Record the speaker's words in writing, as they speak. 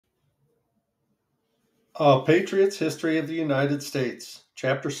A Patriot's History of the United States,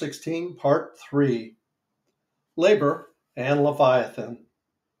 Chapter 16, Part 3, Labor and Leviathan.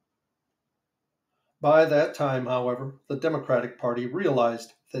 By that time, however, the Democratic Party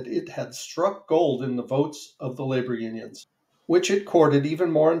realized that it had struck gold in the votes of the labor unions, which it courted even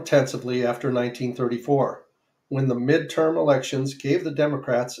more intensively after 1934, when the midterm elections gave the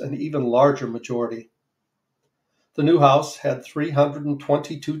Democrats an even larger majority. The new House had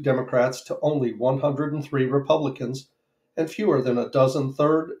 322 Democrats to only 103 Republicans, and fewer than a dozen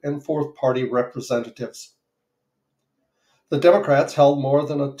third and fourth party representatives. The Democrats held more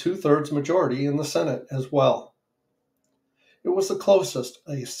than a two-thirds majority in the Senate as well. It was the closest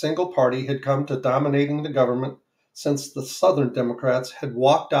a single party had come to dominating the government since the Southern Democrats had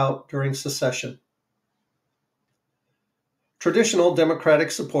walked out during secession. Traditional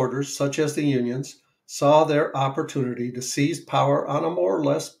Democratic supporters, such as the unions, saw their opportunity to seize power on a more or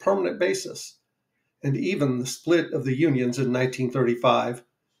less permanent basis, and even the split of the unions in 1935,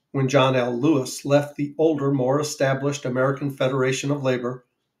 when John L. Lewis left the older, more established American Federation of Labor,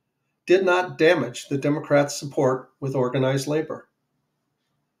 did not damage the Democrats' support with organized labor.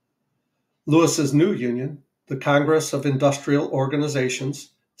 Lewis's new union, the Congress of Industrial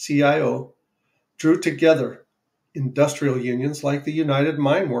Organizations, CIO, drew together industrial unions like the United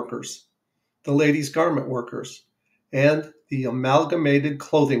Mine Workers, the Ladies' Garment Workers, and the Amalgamated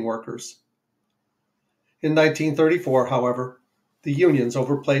Clothing Workers. In 1934, however, the unions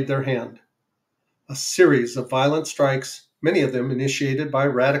overplayed their hand. A series of violent strikes, many of them initiated by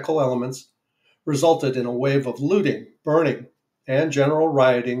radical elements, resulted in a wave of looting, burning, and general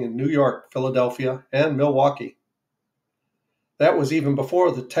rioting in New York, Philadelphia, and Milwaukee. That was even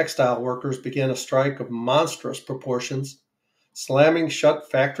before the textile workers began a strike of monstrous proportions, slamming shut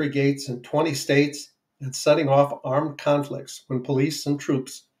factory gates in 20 states and setting off armed conflicts when police and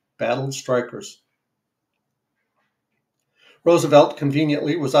troops battled strikers. Roosevelt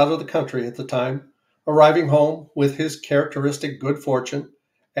conveniently was out of the country at the time, arriving home with his characteristic good fortune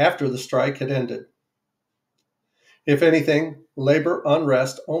after the strike had ended. If anything, labor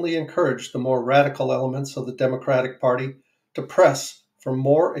unrest only encouraged the more radical elements of the Democratic Party to press for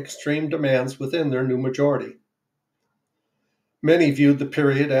more extreme demands within their new majority. Many viewed the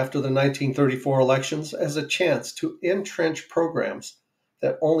period after the 1934 elections as a chance to entrench programs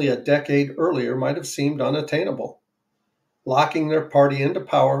that only a decade earlier might have seemed unattainable, locking their party into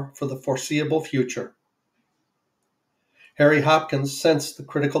power for the foreseeable future. Harry Hopkins sensed the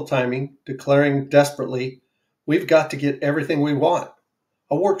critical timing, declaring desperately, "We've got to get everything we want.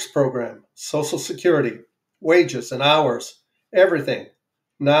 A works program, Social Security, wages and hours, everything,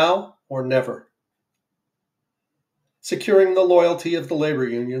 now or never." Securing the loyalty of the labor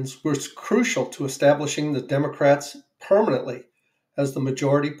unions was crucial to establishing the Democrats permanently as the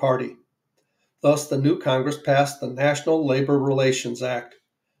majority party. Thus, the new Congress passed the National Labor Relations Act,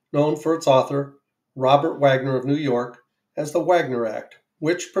 known for its author, Robert Wagner of New York, as the Wagner Act,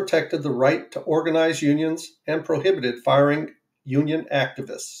 which protected the right to organize unions and prohibited firing union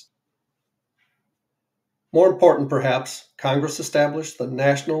activists. More important, perhaps, Congress established the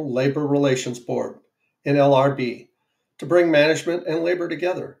National Labor Relations Board, NLRB, to bring management and labor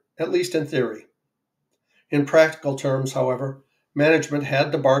together, at least in theory. In practical terms, however, management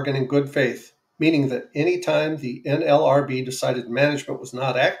had to bargain in good faith, meaning that any time the NLRB decided management was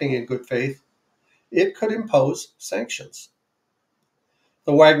not acting in good faith, it could impose sanctions.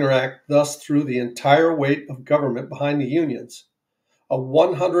 The Wagner Act thus threw the entire weight of government behind the unions, a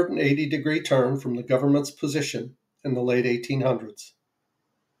 180-degree turn from the government's position in the late 1800s.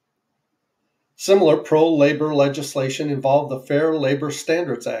 Similar pro-labor legislation involved the Fair Labor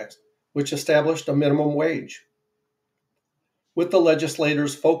Standards Act, which established a minimum wage. With the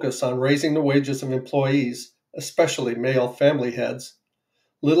legislators' focus on raising the wages of employees, especially male family heads,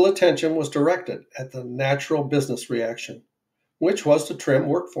 little attention was directed at the natural business reaction, which was to trim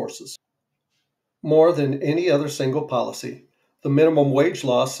workforces. More than any other single policy, the minimum wage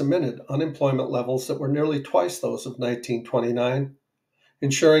law cemented unemployment levels that were nearly twice those of 1929,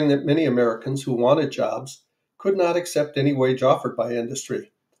 ensuring that many Americans who wanted jobs could not accept any wage offered by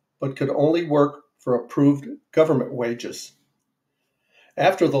industry, but could only work for approved government wages.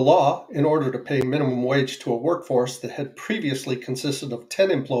 After the law, in order to pay minimum wage to a workforce that had previously consisted of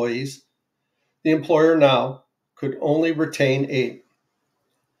 10 employees, the employer now could only retain 8.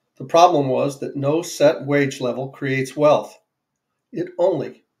 The problem was that no set wage level creates wealth. It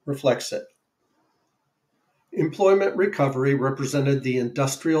only reflects it. Employment recovery represented the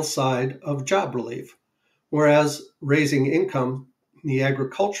industrial side of job relief, whereas raising income in the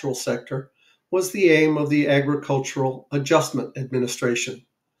agricultural sector was the aim of the Agricultural Adjustment Administration,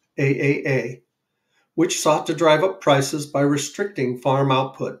 AAA, which sought to drive up prices by restricting farm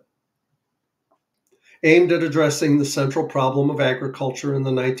output. Aimed at addressing the central problem of agriculture in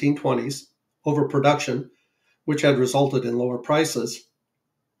the 1920s, overproduction, which had resulted in lower prices,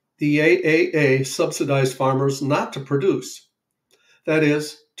 the AAA subsidized farmers not to produce, that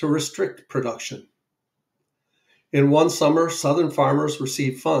is, to restrict production. In one summer, Southern farmers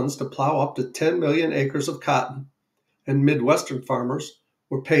received funds to plow up to 10 million acres of cotton, and Midwestern farmers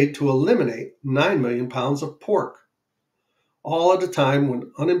were paid to eliminate 9 million pounds of pork, all at a time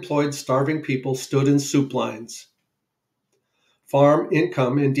when unemployed, starving people stood in soup lines. Farm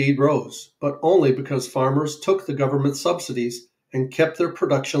income indeed rose, but only because farmers took the government subsidies and kept their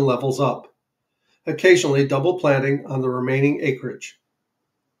production levels up, occasionally double planting on the remaining acreage.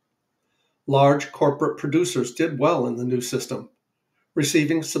 Large corporate producers did well in the new system,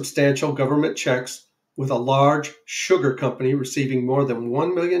 receiving substantial government checks, with a large sugar company receiving more than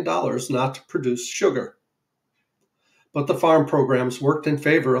 $1 million not to produce sugar. But the farm programs worked in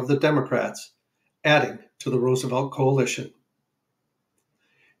favor of the Democrats, adding to the Roosevelt coalition.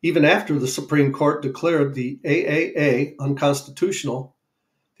 Even after the Supreme Court declared the AAA unconstitutional,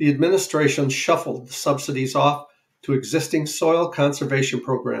 the administration shuffled the subsidies off to existing soil conservation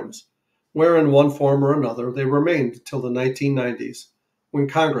programs, where in one form or another they remained till the 1990s, when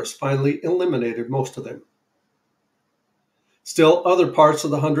Congress finally eliminated most of them. Still, other parts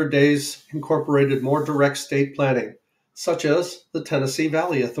of the 100 Days incorporated more direct state planning, such as the Tennessee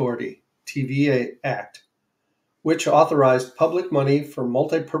Valley Authority, TVA Act, which authorized public money for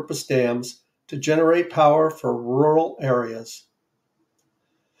multi-purpose dams to generate power for rural areas.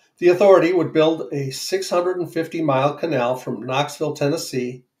 The authority would build a 650-mile canal from Knoxville,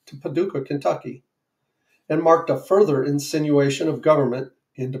 Tennessee to Paducah, Kentucky, and marked a further insinuation of government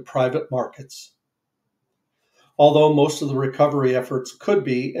into private markets. Although most of the recovery efforts could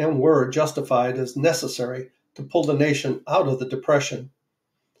be and were justified as necessary to pull the nation out of the Depression,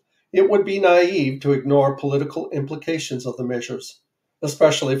 it would be naive to ignore political implications of the measures,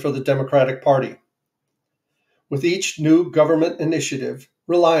 especially for the Democratic Party. With each new government initiative,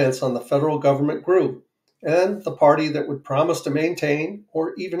 reliance on the federal government grew, and the party that would promise to maintain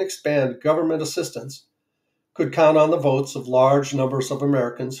or even expand government assistance could count on the votes of large numbers of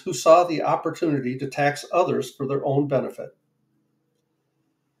Americans who saw the opportunity to tax others for their own benefit.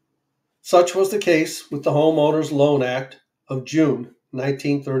 Such was the case with the Homeowners Loan Act of June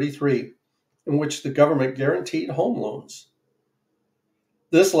 1933, in which the government guaranteed home loans.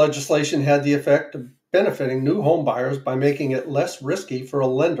 This legislation had the effect of benefiting new home buyers by making it less risky for a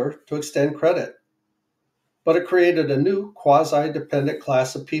lender to extend credit. But it created a new quasi-dependent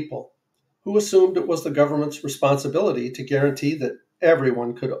class of people who assumed it was the government's responsibility to guarantee that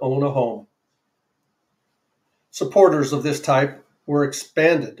everyone could own a home. Supporters of this type were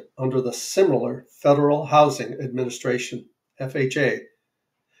expanded under the similar Federal Housing Administration, FHA,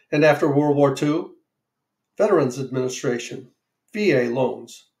 and after World War II, Veterans Administration, VA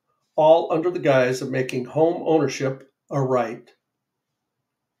loans, all under the guise of making home ownership a right.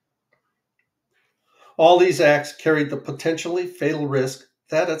 All these acts carried the potentially fatal risk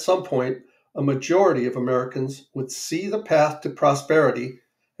that at some point a majority of Americans would see the path to prosperity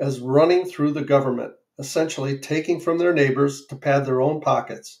as running through the government, essentially taking from their neighbors to pad their own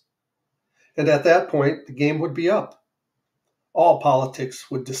pockets. And at that point, the game would be up. All politics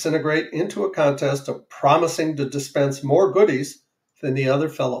would disintegrate into a contest of promising to dispense more goodies than the other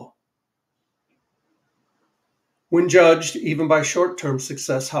fellow. When judged even by short-term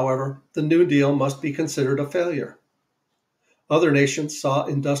success, however, the New Deal must be considered a failure. Other nations saw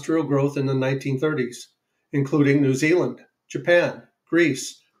industrial growth in the 1930s, including New Zealand, Japan,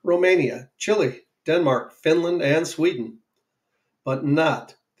 Greece, Romania, Chile, Denmark, Finland, and Sweden, but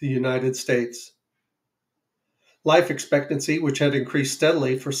not the United States. Life expectancy, which had increased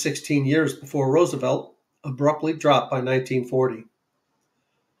steadily for 16 years before Roosevelt, abruptly dropped by 1940,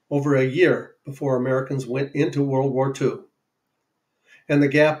 over a year before Americans went into World War II. And the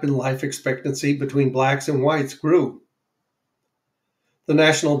gap in life expectancy between blacks and whites grew. The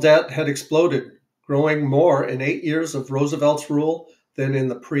national debt had exploded, growing more in 8 years of Roosevelt's rule than in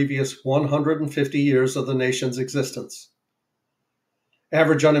the previous 150 years of the nation's existence.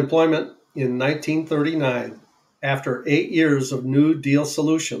 Average unemployment in 1939, after 8 years of New Deal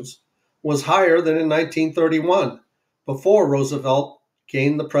solutions, was higher than in 1931, before Roosevelt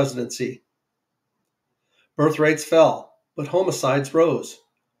gained the presidency. Birth rates fell, but homicides rose.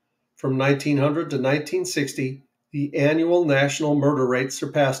 From 1900 to 1960, the annual national murder rate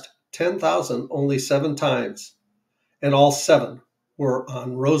surpassed 10,000 only 7 times, and all 7 were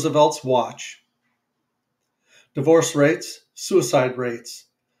on Roosevelt's watch. Divorce rates, suicide rates,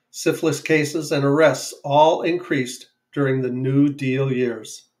 syphilis cases, and arrests all increased during the New Deal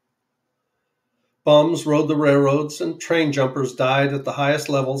years. Bums rode the railroads and train jumpers died at the highest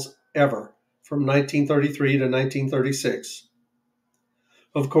levels ever from 1933 to 1936.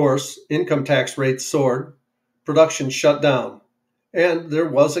 Of course, income tax rates soared, production shut down, and there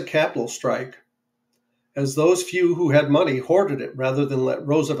was a capital strike, as those few who had money hoarded it rather than let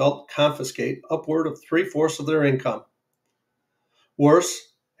Roosevelt confiscate upward of three-fourths of their income.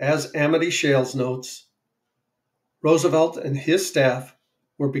 Worse, as Amity Shales notes, Roosevelt and his staff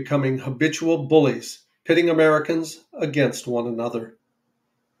were becoming habitual bullies, pitting Americans against one another.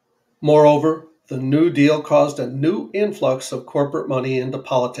 Moreover, the New Deal caused a new influx of corporate money into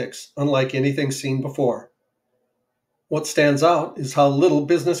politics, unlike anything seen before. What stands out is how little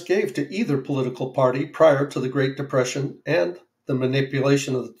business gave to either political party prior to the Great Depression and the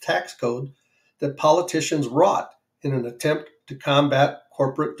manipulation of the tax code that politicians wrought in an attempt to combat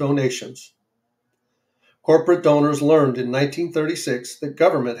corporate donations. Corporate donors learned in 1936 that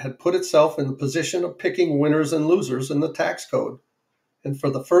government had put itself in the position of picking winners and losers in the tax code, and for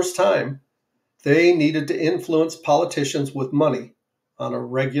the first time, they needed to influence politicians with money on a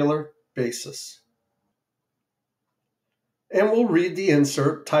regular basis. And we'll read the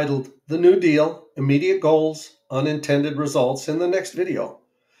insert titled The New Deal, Immediate Goals, Unintended Results in the next video.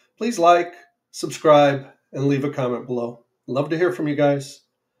 Please like, subscribe, and leave a comment below. Love to hear from you guys.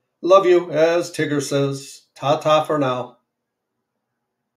 Love you, as Tigger says. Ta-ta for now.